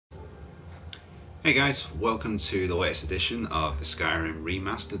Hey guys, welcome to the latest edition of the Skyrim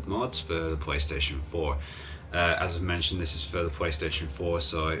Remastered mods for the PlayStation 4. As I mentioned, this is for the PlayStation 4,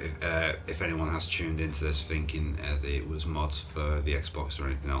 so if anyone has tuned into this thinking it was mods for the Xbox or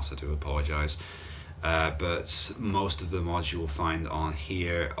anything else, I do apologise. But most of the mods you will find on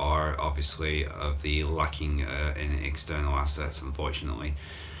here are obviously of the lacking in external assets, unfortunately.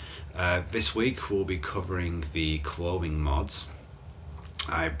 This week we'll be covering the clothing mods.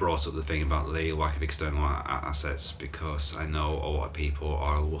 I brought up the thing about the lack of external assets because I know a lot of people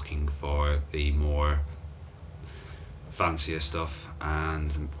are looking for the more fancier stuff,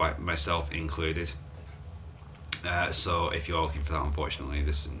 and myself included. So if you're looking for that, unfortunately,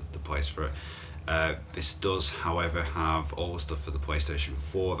 this isn't the place for it. This does, however, have all the stuff for the PlayStation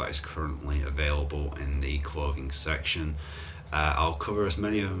 4 that is currently available in the clothing section. I'll cover as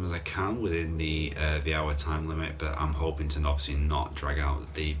many of them as I can within the hour time limit, but I'm hoping to obviously not drag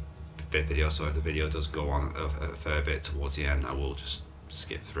out the video, so if the video does go on a fair bit towards the end, I will just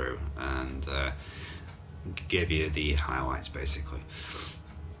skip through and give you the highlights basically.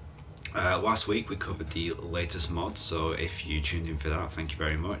 Last week we covered the latest mods, so if you tuned in for that, thank you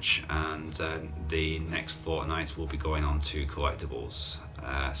very much. And the next fortnight we'll be going on to collectibles,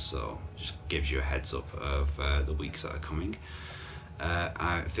 so just gives you a heads up of the weeks that are coming.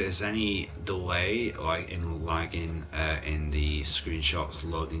 If there's any delay, like in lagging in the screenshots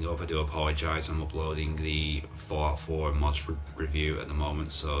loading up, I do apologise. I'm uploading the Fallout 4 mods review at the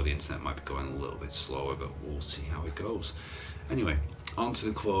moment, so the internet might be going a little bit slower, but we'll see how it goes. Anyway, onto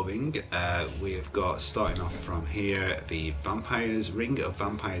the clothing. We have got, starting off from here, the Ring of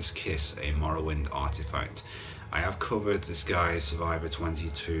Vampire's Kiss, a Morrowind artifact. I have covered this guy, Survivor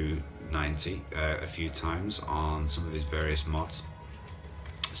 2290, a few times on some of his various mods,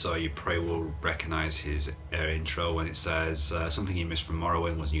 so you probably will recognise his intro when it says something you missed from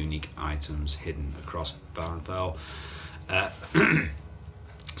Morrowind was unique items hidden across Barenfell.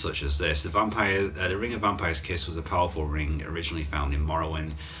 Such as this. The Ring of Vampire's Kiss was a powerful ring originally found in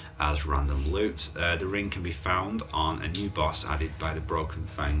Morrowind as random loot. The ring can be found on a new boss added by the Broken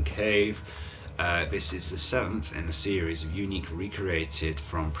Fang Cave. This is the 7th in the series of unique recreated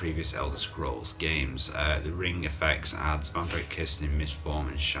from previous Elder Scrolls games. The ring effects adds Vampiric Kiss in Mist Form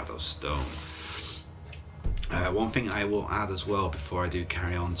and Shadow Stone. One thing I will add as well before I do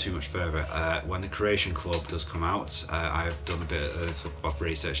carry on too much further, when the Creation Club does come out, I've done a bit of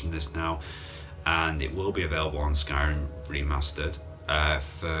research in this now, and it will be available on Skyrim Remastered,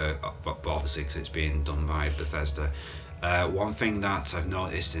 but obviously because it's being done by Bethesda. One thing that I've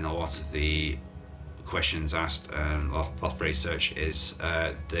noticed in a lot of the questions asked and lot of research is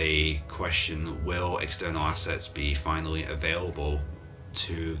the question, will external assets be finally available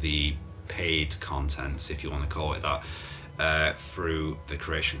to the paid content, if you want to call it that, through the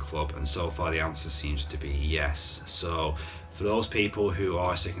Creation Club? And so far the answer seems to be yes. So for those people who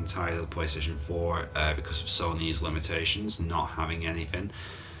are sick and tired of the PlayStation 4 because of Sony's limitations not having anything,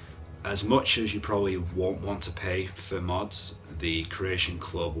 as much as you probably won't want to pay for mods, the Creation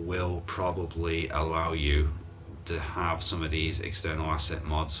Club will probably allow you to have some of these external asset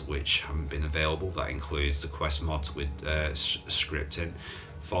mods which haven't been available. That includes the quest mods with scripting,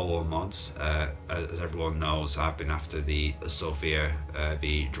 follow mods. As everyone knows, I've been after the Sophia,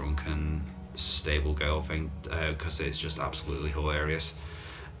 the drunken stable girl thing, because it's just absolutely hilarious.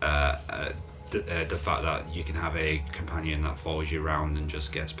 The fact that you can have a companion that follows you around and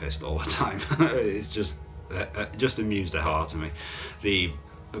just gets pissed all the time, it's just amused the hell out of me. The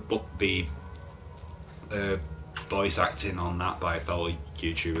voice acting on that by a fellow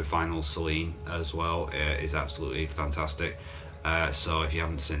YouTuber, Final Celine, as well, is absolutely fantastic. So if you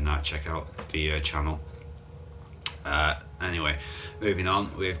haven't seen that, check out the channel. Anyway, moving on,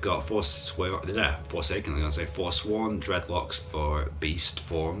 we've got Forsaken, I'm going to say Forsworn Dreadlocks for Beast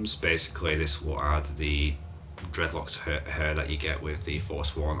forms. Basically, this will add the dreadlocks hair that you get with the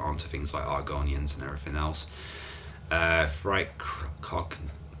Forsworn onto things like Argonians and everything else. Fright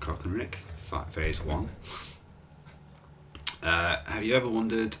Crockenrick, Phase 1. Have you ever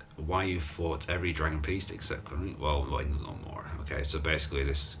wondered why you fought every dragon priest except Crockenrick? Well, no more. Okay, so basically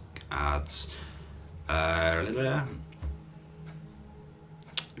this adds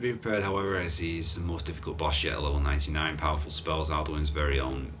be prepared, however, as he's the most difficult boss yet at level 99. Powerful spells, Alduin's very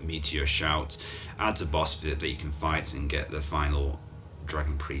own Meteor Shout, adds a boss that you can fight and get the final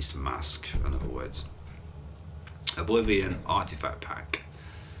Dragon Priest mask, in other words. Oblivion Artifact Pack.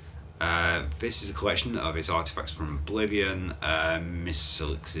 This is a collection of his artifacts from Oblivion. Miss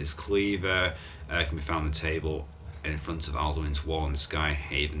Cleaver can be found on the table in front of Alduin's Wall in the Sky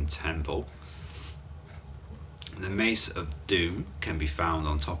Haven Temple. The Mace of Doom can be found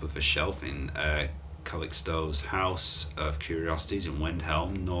on top of a shelf in Calixto's House of Curiosities in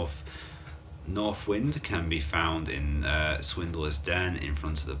Windhelm. Northwind can be found in Swindler's Den in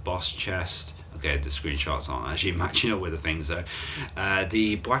front of the boss chest. Okay, the screenshots aren't actually matching up with the things there.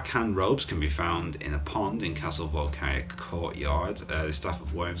 The Black Hand robes can be found in a pond in Castle Volcanic Courtyard. The Staff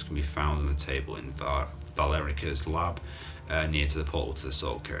of Worms can be found on the table in Valerica's lab near to the portal to the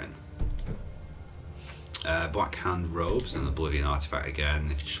Soul Cairn. Black Hand robes and Oblivion artifact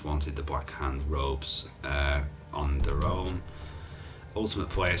again, if you just wanted the Black Hand robes on their own. Ultimate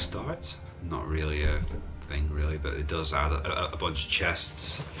player start, not really a thing really, but it does add a bunch of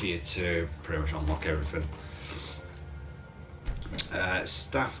chests for you to pretty much unlock everything.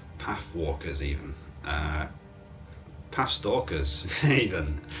 Staff Pathwalkers even. Pathstalkers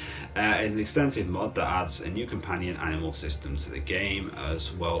even. Is an extensive mod that adds a new companion animal system to the game,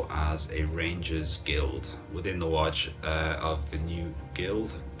 as well as a Rangers Guild. Within the lodge of the new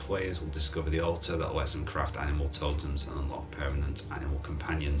guild, players will discover the altar that lets them craft animal totems and unlock permanent animal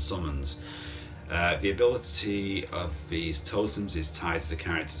companion summons. The ability of these totems is tied to the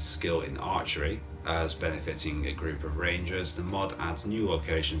character's skill in archery, as benefiting a group of rangers. The mod adds new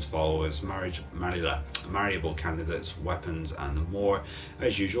locations, followers, marriable candidates, weapons and more.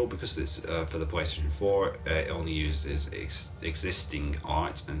 As usual, because it's for the PlayStation 4, it only uses existing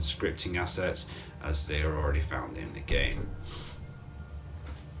art and scripting assets as they are already found in the game.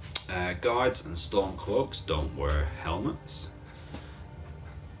 Guards and Stormcloaks don't wear helmets.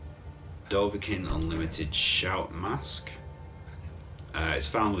 Dovahkiin Unlimited Shout Mask. It's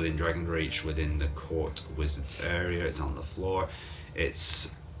found within Dragon Reach within the Court Wizards area. It's on the floor.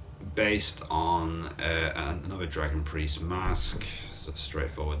 It's based on another Dragon Priest mask, so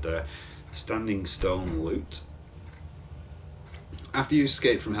straightforward there. Standing Stone Loot. After you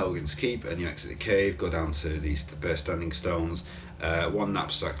escape from Helgen's Keep and you exit the cave, go down to these first standing stones. One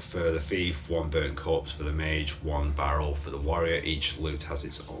knapsack for the thief, one burnt corpse for the mage, one barrel for the warrior. Each loot has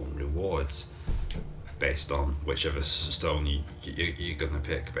its own rewards based on whichever stone you're gonna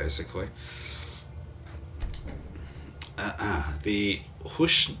pick, basically. The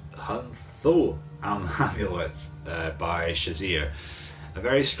Hush-Thul Amulet by Shazir. A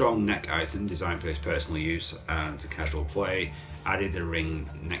very strong neck item designed for his personal use and for casual play. Added a ring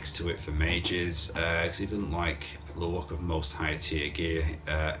next to it for mages because he doesn't like the look of most higher tier gear.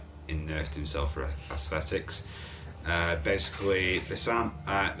 Nerfed himself for aesthetics. Basically, this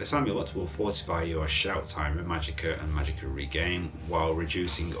amulet will fortify your shout timer, Magicka and Magicka Regain, while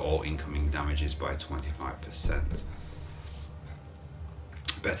reducing all incoming damages by 25%.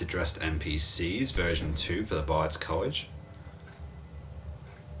 Better Dressed NPCs version 2 for the Bard's College.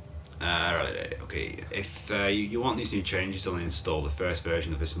 Okay, if you want these new changes, only install the first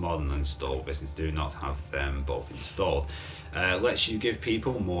version of this mod and uninstall this, and do not have them both installed. Lets you give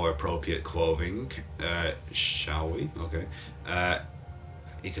people more appropriate clothing, shall we? Okay.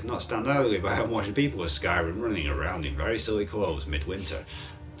 You could not stand idly by watching people of Skyrim running around in very silly clothes midwinter.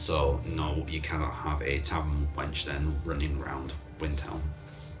 So no, you cannot have a tavern wench then running around Windhelm.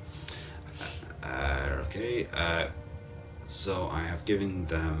 Okay. So I have given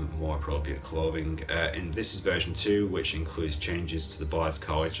them more appropriate clothing. And this is version 2, which includes changes to the Bard's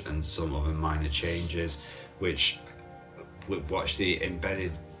College and some other minor changes, which watch the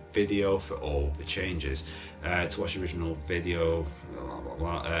embedded video for all the changes. To watch the original video,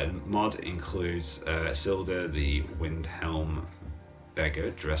 mod includes Silda, the Windhelm beggar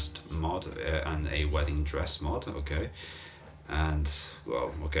dressed mod, and a wedding dress mod. Okay. And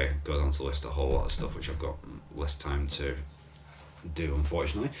well, okay, goes on to list a whole lot of stuff which I've got less time to do,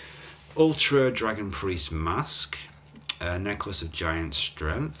 unfortunately. Ultra Dragon Priest Mask, Necklace of Giant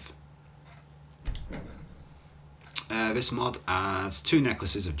Strength. This mod adds 2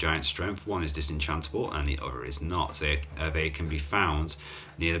 necklaces of giant strength. One is disenchantable and the other is not. They can be found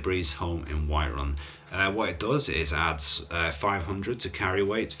near the Breeze home in Whiterun. What it does is adds 500 to carry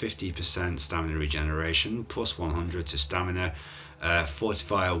weight, 50% stamina regeneration, plus 100 to stamina,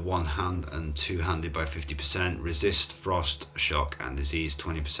 fortify one hand and two-handed by 50%, resist frost, shock and disease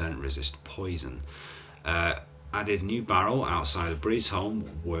 20%, resist poison. Added new barrel outside of Breeze home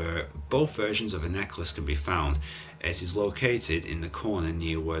where both versions of a necklace can be found. It is located in the corner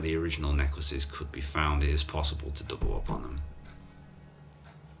near where the original necklaces could be found. It is possible to double up on them.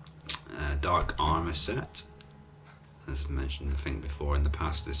 Dark armor set. As I've mentioned, I think before in the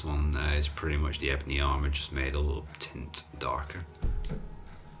past, this one is pretty much the ebony armor, just made a little tint darker.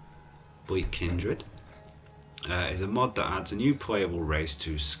 Bleak Kindred is a mod that adds a new playable race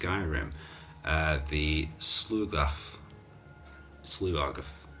to Skyrim, the Slugaf.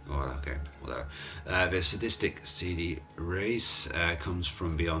 Oh, okay, whatever. The sadistic seedy race comes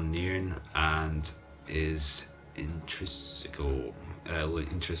from beyond Nirn and is intrinsically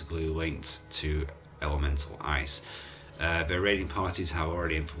linked to elemental ice. Their raiding parties have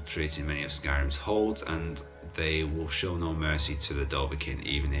already infiltrated many of Skyrim's holds, and they will show no mercy to the Dovahkiin,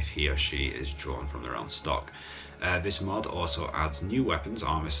 even if he or she is drawn from their own stock. This mod also adds new weapons,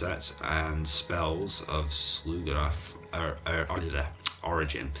 armor sets, and spells of Slugath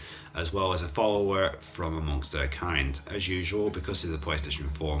origin, as well as a follower from amongst their kind. As usual, because it's a PlayStation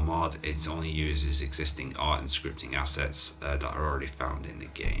 4 mod, it only uses existing art and scripting assets that are already found in the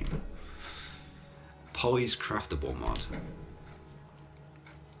game. Polly's Craftable mod.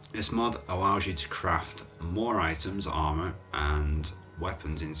 This mod allows you to craft more items, armor, and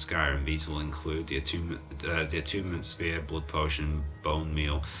weapons in Skyrim. These will include the attunement sphere, blood potion, bone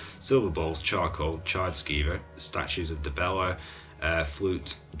meal, silver bowls, charcoal, charred skeever, statues of Debella,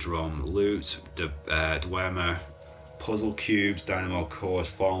 flute, drum, lute, dwemer, puzzle cubes, dynamo cores,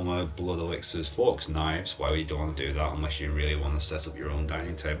 farmer, blood elixirs, forks, knives. Why would you don't want to do that unless you really want to set up your own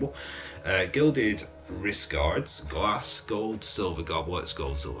dining table? Gilded wrist guards, glass, gold, silver goblets,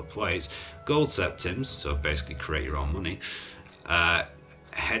 gold, silver plates, gold septims, so basically create your own money,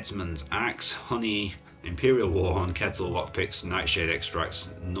 headsman's axe, honey, imperial warhorn, kettle, lockpicks, nightshade extracts,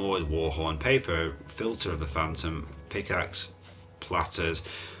 Nord warhorn, paper, filter of the phantom, pickaxe, platters,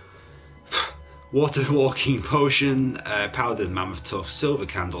 water walking potion, powdered mammoth tuft, silver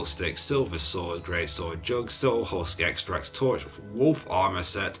candlestick, silver sword, great sword, jug, soul husk extracts, torch, wolf armor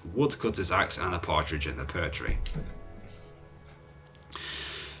set, woodcutter's axe, and a partridge in the pear tree.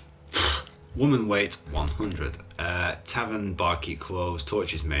 Woman weight 100. Tavern barkeep clothes,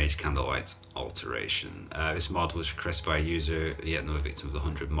 torches mage, candlelight alteration. This mod was requested by a user, yet another victim of the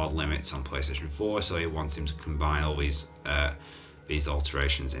 100 mod limits on PlayStation 4, so he wants him to combine all these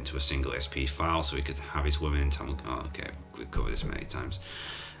alterations into a single SP file so he could have his women in town. Oh, okay, we've covered this many times.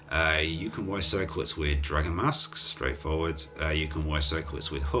 You can wear circlets with dragon masks, straightforward. You can wear circlets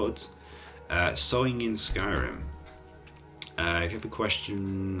with hoods. Sewing in Skyrim. If you have a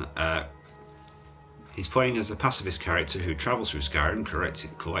question, he's playing as a pacifist character who travels through Skyrim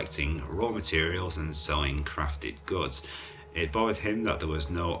collecting raw materials and selling crafted goods. It bothered him that there was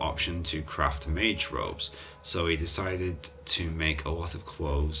no option to craft mage robes, so he decided to make a lot of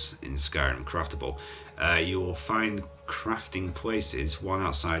clothes in Skyrim craftable. You will find crafting places, one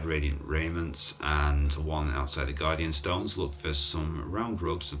outside Radiant Raiments and one outside the Guardian Stones. Look for some round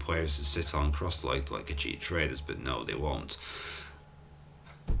rugs for players to sit on cross-legged like a cheat traders, but no, they won't.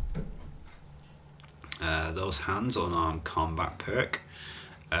 Those hands unarmed combat perk.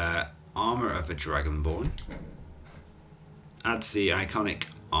 Armor of a Dragonborn. Adds the iconic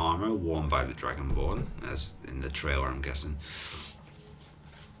armor worn by the Dragonborn, as in the trailer I'm guessing.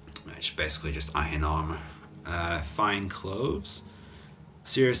 It's basically just iron armor. Fine clothes.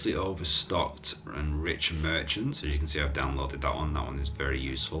 Seriously overstocked and rich merchants. As you can see, I've downloaded that one. That one is very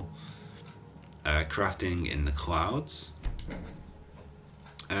useful. Crafting in the clouds.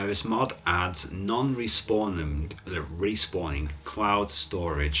 This mod adds non-respawning cloud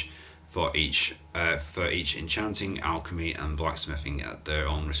storage for each enchanting, alchemy, and blacksmithing at their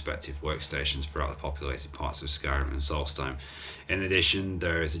own respective workstations throughout the populated parts of Skyrim and Solstheim. In addition,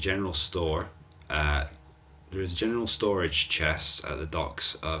 there is a general store. There is a general storage chest at the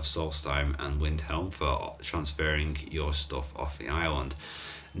docks of Solstheim and Windhelm for transferring your stuff off the island.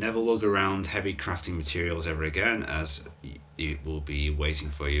 Never lug around heavy crafting materials ever again, as it will be waiting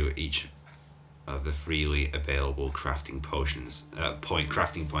for you each of the freely available crafting potions.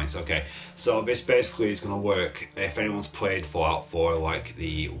 Crafting points. Okay, so this basically is going to work if anyone's played Fallout 4, like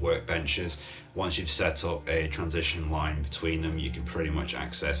the workbenches. Once you've set up a transition line between them, you can pretty much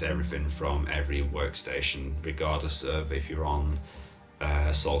access everything from every workstation, regardless of if you're on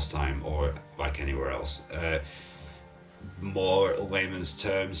Solstheim or like anywhere else. More layman's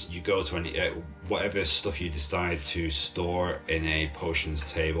terms, you go to any whatever stuff you decide to store in a potions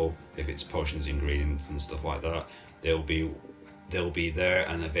table, if it's potions ingredients and stuff like that, they'll be there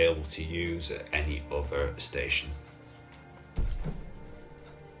and available to use at any other station.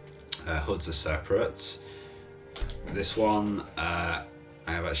 Hoods are separate. This one I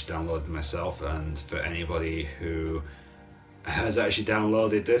have actually downloaded myself, and for anybody who has actually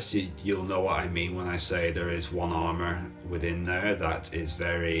downloaded this, you'll know what I mean when I say there is one armor within there that is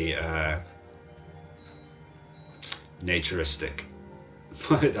very naturistic,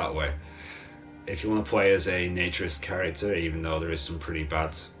 put it that way. If you want to play as a naturist character, even though there is some pretty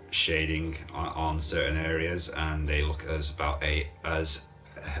bad shading on certain areas and they look as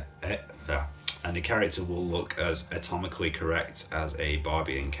and the character will look as atomically correct as a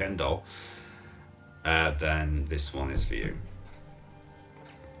Barbie and Ken doll, then this one is for you.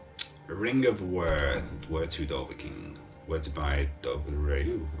 Ring of Where to Dover King. Where to buy Dover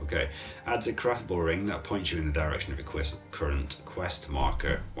Rayu. Okay. Adds a craftable ring that points you in the direction of a current quest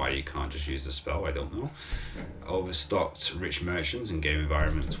marker. Why you can't just use the spell, I don't know. Overstocked rich merchants and game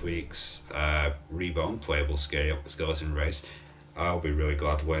environment tweaks. Reborn, playable skeleton race. I'll be really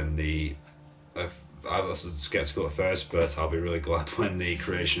glad when the... I was skeptical at first, but I'll be really glad when the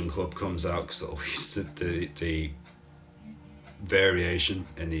Creation Club comes out, because at least the variation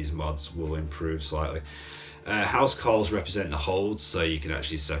in these mods will improve slightly. House calls represent the holds, so you can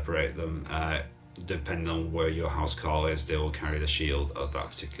actually separate them. Depending on where your house call is, they will carry the shield of that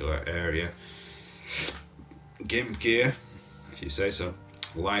particular area. Gimp gear, if you say so.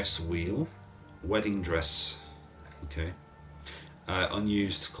 Life's wheel. Wedding dress. Okay.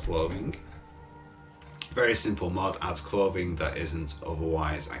 Unused clothing. Very simple mod, adds clothing that isn't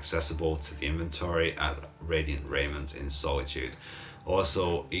otherwise accessible to the inventory at Radiant Raiment in Solitude.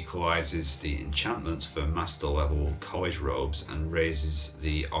 Also equalizes the enchantments for master level college robes and raises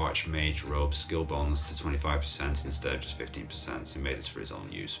the Archmage robe skill bonus to 25% instead of just 15%. He made this for his own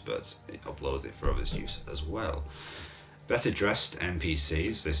use, but he uploaded it for others' use as well. Better dressed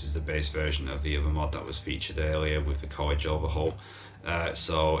NPCs. This is the base version of the other mod that was featured earlier with the college overhaul.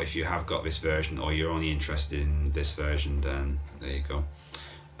 So if you have got this version, or you're only interested in this version, then there you go.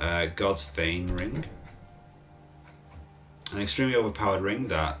 God's Fane ring. An extremely overpowered ring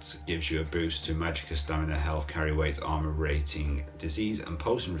that gives you a boost to magicka, stamina, health, carry weight, armor rating, disease and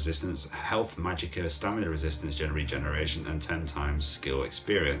potion resistance, health, magicka, stamina resistance, regeneration, and 10 times skill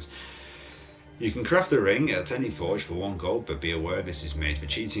experience. You can craft the ring at any forge for 1 gold, but be aware this is made for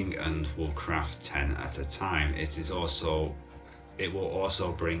cheating and will craft 10 at a time. It will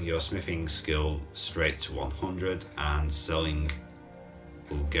also bring your smithing skill straight to 100, and selling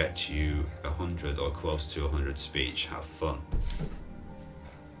will get you 100 or close to 100 speech. Have fun.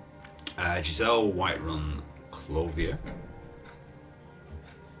 Giselle Whiterun Clovier.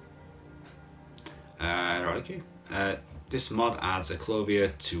 This mod adds a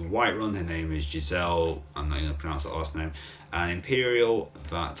Clovier to Whiterun. Her name is Giselle, I'm not going to pronounce that last name, an Imperial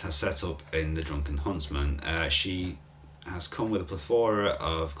that has set up in the Drunken Huntsman. She has come with a plethora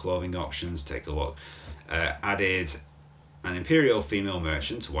of clothing options. Take a look. Added an Imperial female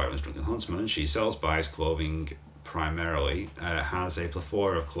merchant to Whiterun's Drunken Huntsman. She sells, buys clothing primarily. Has a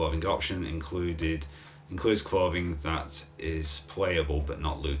plethora of clothing options. Includes clothing that is playable but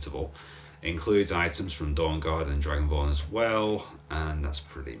not lootable. Includes items from Dawnguard and Dragonborn as well, and that's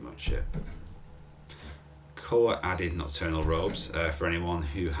pretty much it. Color added nocturnal robes. For anyone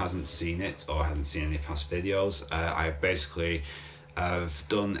who hasn't seen it or hasn't seen any past videos, I basically have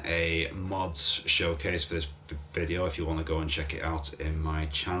done a mods showcase for this video. If you want to go and check it out in my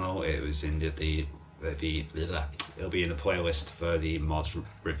channel, it was in it'll be in the playlist for the mods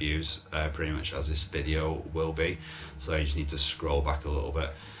reviews, pretty much as this video will be. So you just need to scroll back a little bit.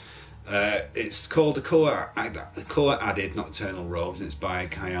 It's called the color added nocturnal robes, and it's by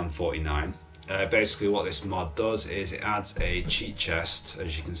Cayenne49. Basically what this mod does is it adds a cheat chest,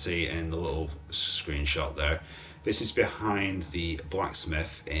 as you can see in the little screenshot there. This is behind the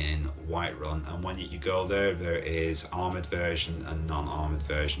blacksmith in Whiterun, and when you go there, there is armoured version and non-armoured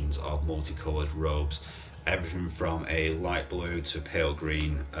versions of multicolored robes. Everything from a light blue to pale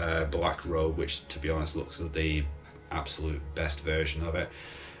green black robe, which to be honest looks like the absolute best version of it.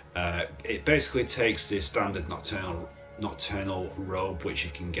 It basically takes the standard nocturnal robe which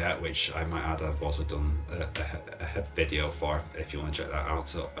you can get, which I might add I've also done a video for, if you want to check that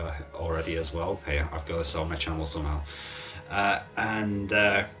out already as well. Hey, I've got to sell my channel somehow.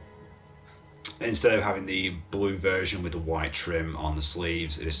 Instead of having the blue version with the white trim on the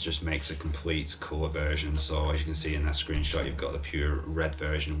sleeves, this just makes a complete colour version. So as you can see in that screenshot, you've got the pure red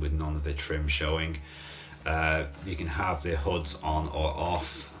version with none of the trim showing. You can have the hoods on or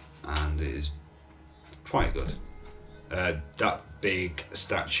off, and it is quite good. That big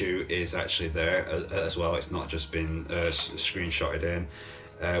statue is actually there as well. It's not just been screenshotted in.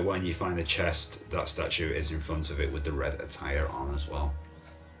 When you find the chest, that statue is in front of it with the red attire on as well.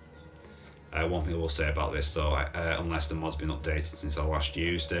 One thing I will say about this though, unless the mod's been updated since I last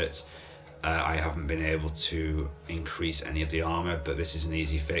used it, I haven't been able to increase any of the armor, but this is an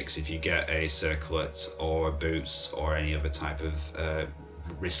easy fix. If you get a circlet or boots or any other type of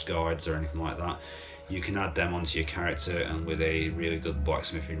wrist guards or anything like that, you can add them onto your character, and with a really good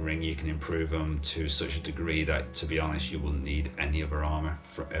blacksmithing ring you can improve them to such a degree that, to be honest, you wouldn't need any other armor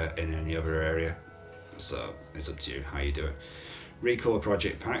in any other area. So it's up to you how you do it. Recolor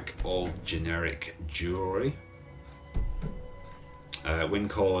Project Pack, all generic jewelry.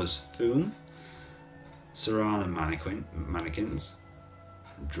 Windcaller's Foon, Serana mannequins,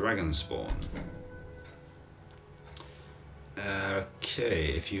 Dragon Spawn.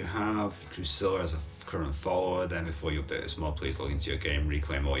 Okay, if you have Drusilla as a current follower, then before you update this mod, please log into your game,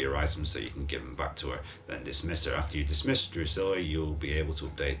 reclaim all your items so you can give them back to her, then dismiss her. After you dismiss Drusilla, you'll be able to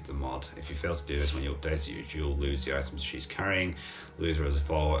update the mod. If you fail to do this when you update it, you'll lose the items she's carrying, lose her as a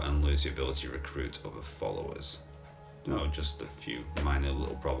follower, and lose the ability to recruit other followers. No, just a few minor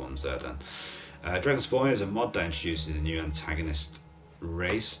little problems there then. Dragon Spawn is a mod that introduces a new antagonist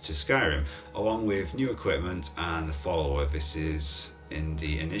race to Skyrim, along with new equipment and a follower. This is in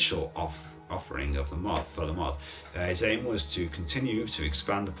the initial offering of the mod for the mod. His aim was to continue to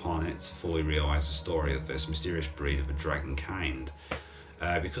expand upon it to fully realise the story of this mysterious breed of a dragon kind.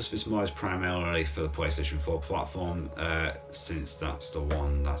 Because this mod is primarily for the PlayStation 4 platform, since that's the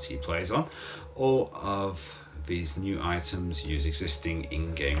one that he plays on, all of these new items use existing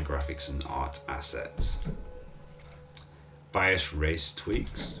in-game graphics and art assets. Bias race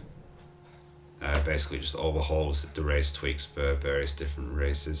tweaks, basically just overhauls the race tweaks for various different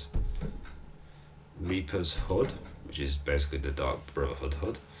races. Reaper's Hood, which is basically the Dark Brotherhood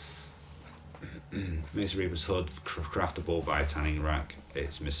hood. Makes Reaper's Hood craftable by a tanning rack.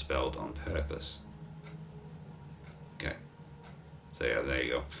 It's misspelled on purpose. Okay, so yeah, there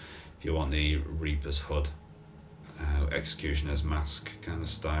you go. If you want the Reaper's Hood, Executioner's Mask kind of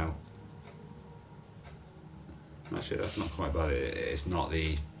style. Actually, that's not quite bad. It's not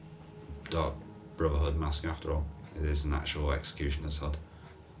the Dark Brotherhood mask after all. It is an actual Executioner's Hood.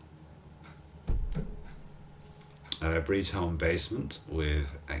 Breed's Home Basement with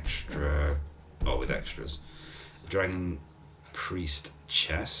extras. Dragon Priest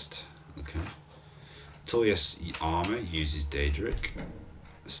Chest. Okay. Tullius Armor uses Daedric.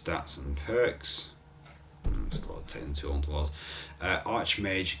 Stats and perks. Still taking too long to load.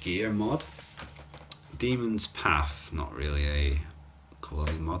 Archmage Gear mod. Demon's Path, not really a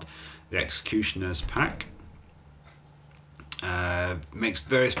clothing mod. The Executioner's Pack. Makes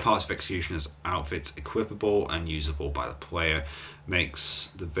various parts of Executioner's outfits equipable and usable by the player. Makes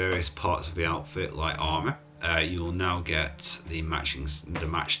the various parts of the outfit like armor. You will now get the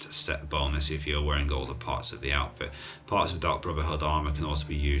matched set bonus if you're wearing all the parts of the outfit. Parts of Dark Brotherhood armor can also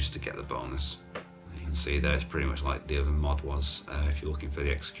be used to get the bonus. You can see there it's pretty much like the other mod was if you're looking for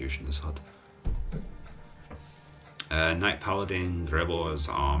the Executioner's Hood. Knight Paladin Gregor's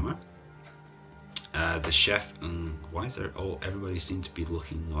armor. The chef, and why is there everybody seems to be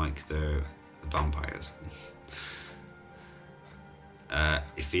looking like they're vampires.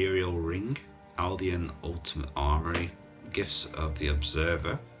 Ethereal Ring, Aldean Ultimate Armory, Gifts of the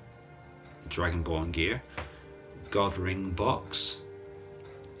Observer, Dragonborn Gear, God Ring Box,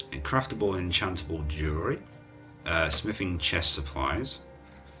 Craftable and Enchantable Jewelry, Smithing Chest Supplies,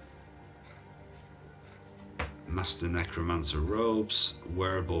 Master Necromancer Robes,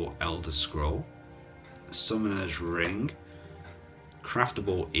 Wearable Elder Scroll, Summoner's Ring,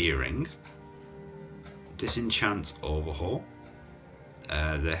 Craftable Earring, Disenchant Overhaul,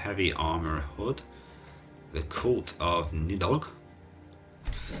 the Heavy Armor Hood, the Cult of Nidhogg.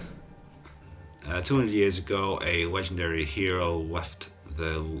 200 years ago, a legendary hero left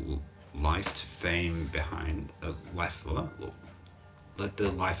the life to fame behind. Led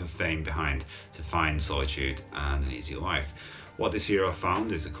the life of fame behind to find solitude and an easy life. What this hero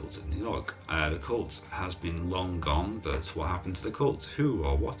found is the Cult of Nidhogg. The cult has been long gone, but what happened to the cult? Who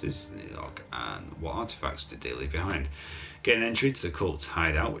or what is Nidhogg, and what artifacts did they leave behind? Getting entry to the cult's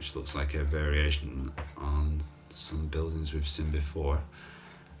hideout, which looks like a variation on some buildings we've seen before.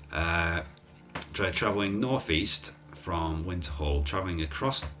 Travelling northeast from Winterhold, travelling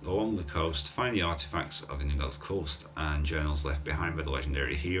along the coast, find the artifacts of Nidhogg's cult and journals left behind by the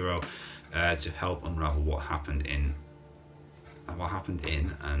legendary hero to help unravel what happened in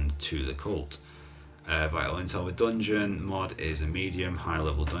and to the cult. Vital Intel. The dungeon mod is a medium high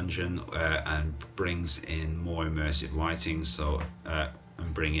level dungeon and brings in more immersive lighting, so a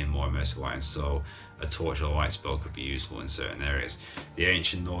torch or light spell could be useful in certain areas. The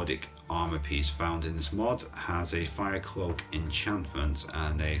ancient Nordic armor piece found in this mod has a fire cloak enchantment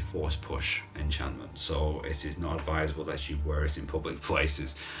and a force push enchantment, so it is not advisable that you wear it in public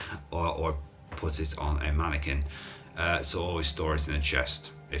places or put it on a mannequin. So always store it in a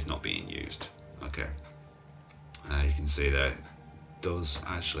chest if not being used. Okay, you can see that it does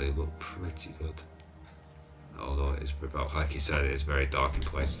actually look pretty good, although it's, like you said, it is very dark in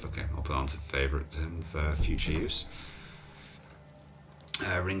places. Okay, I'll put it on to favourite for future use.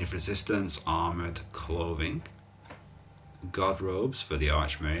 Ring of Resistance, Armoured Clothing, God robes for the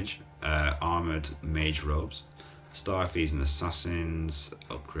Archmage, armored mage robes, Star Thieves and Assassins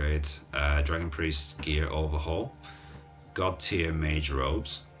upgrade, Dragon Priest gear overhaul, God tier mage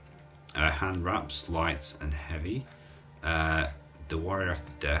robes, hand wraps light and heavy, the Warrior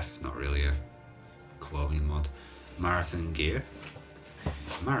After Death, not really a clothing mod, marathon gear,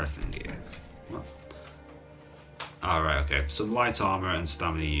 what? Alright, okay, some light armor and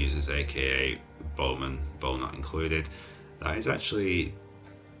stamina users, aka bowman, bow not included. That is actually,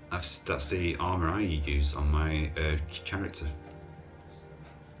 that's the armor I use on my character.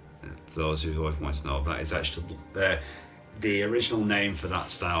 For those who always want to know, that is actually the original name for that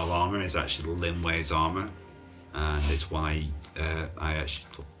style of armor is actually Linway's armor, and it's one I actually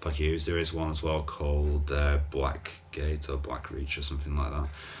use. There is one as well called Black Gate or Black Reach or something like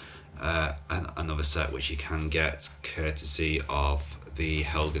that. And another set which you can get courtesy of the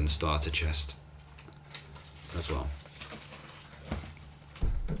Helgen starter chest as well.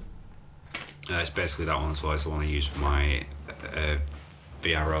 It's basically that one as well. It's the one I use for my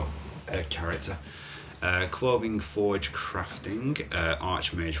Viaro character. Clothing forge crafting,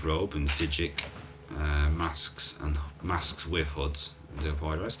 Archmage robe and Sigic, masks with hoods. I do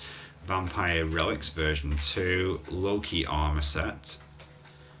apologise. Vampire relics version 2, Loki armor set,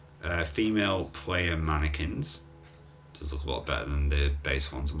 female player mannequins. Does look a lot better than the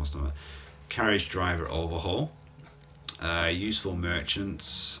base ones, I must admit. Carriage driver overhaul, useful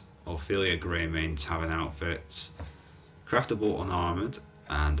merchants, Ophelia Greymane tavern outfits, craftable unarmored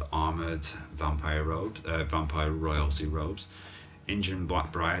and armored vampire robes, vampire royalty robes, Injun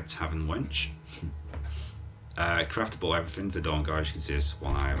Blackbriar tavern wench, craftable everything for Dawnguard. You can see this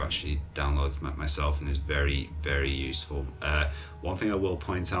one I have actually downloaded myself and is very, very useful. One thing I will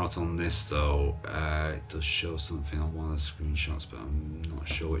point out on this though, it does show something on one of the screenshots, but I'm not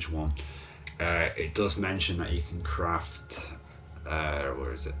sure which one. It does mention that you can craft,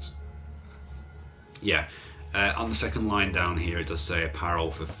 where is it? Yeah, on the second line down here it does say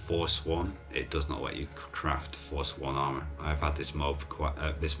apparel for Force 1. It does not let you craft Force 1 armor. I've had this mod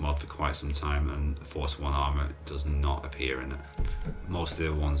for quite some time, and Force 1 armor does not appear in it. Most of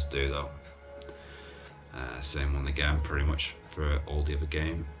the other ones do though. Same one again pretty much for all the other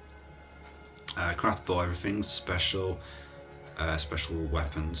game. Craftable everything, special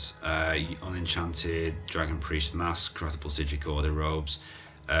weapons, unenchanted Dragon Priest mask, craftable Sigic Order robes,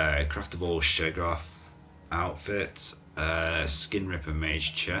 craftable Shegrath outfit, Skin Ripper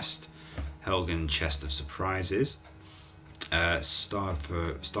Mage chest, Helgen chest of surprises, star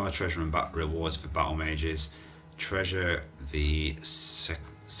treasure and rewards for battle mages, treasure the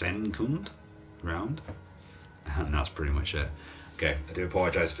Senkund round, and that's pretty much it. Okay, I do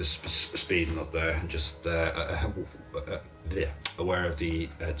apologise for speeding up there, and just aware of the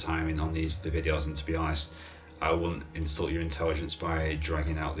timing on the videos, and to be honest, I wouldn't insult your intelligence by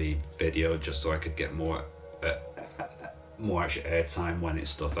dragging out the video just so I could get more actual airtime when it's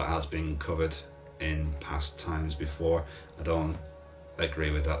stuff that has been covered in past times before. I don't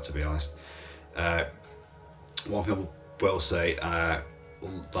agree with that, to be honest. One thing I will say,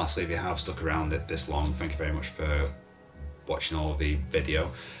 lastly, if you have stuck around it this long, thank you very much for watching all of the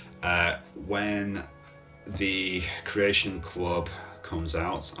video. When the Creation Club comes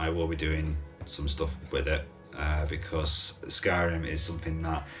out, I will be doing some stuff with it, because Skyrim is something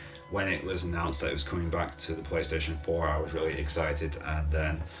that when it was announced that it was coming back to the PlayStation 4, I was really excited, and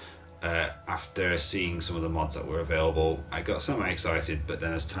then after seeing some of the mods that were available, I got semi-excited, but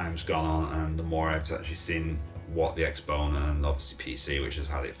then as time's gone on and the more I've actually seen what the Xbone and obviously PC, which has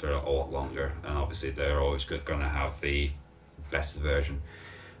had it for a lot longer, and obviously they're always going to have the better version,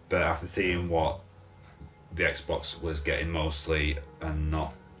 but after seeing what the Xbox was getting mostly and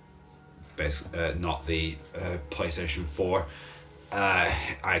not the PlayStation 4,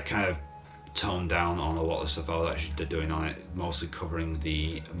 I kind of toned down on a lot of stuff I was actually doing on it, mostly covering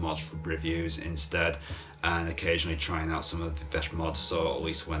the mods reviews instead, and occasionally trying out some of the best mods, so at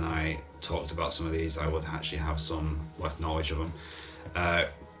least when I talked about some of these I would actually have some knowledge of them.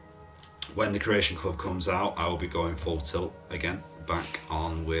 When the Creation Club comes out, I will be going full tilt again, back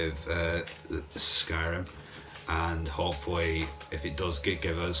on with Skyrim, and hopefully if it does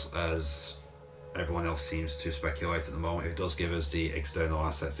give us, as everyone else seems to speculate at the moment, if it does give us the external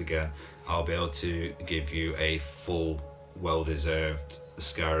assets again, I'll be able to give you a full, well-deserved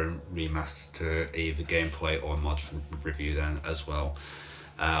Skyrim Remastered either gameplay or mods review then as well.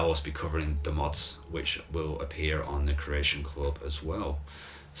 I'll also be covering the mods which will appear on the Creation Club as well.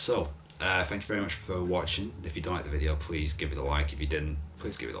 So Thank you very much for watching. If you don't like the video, please give it a like. If you didn't,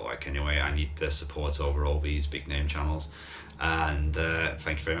 please give it a like anyway. I need the support over all these big name channels. And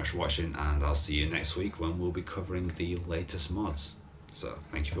thank you very much for watching, and I'll see you next week when we'll be covering the latest mods. So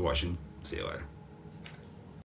thank you for watching. See you later.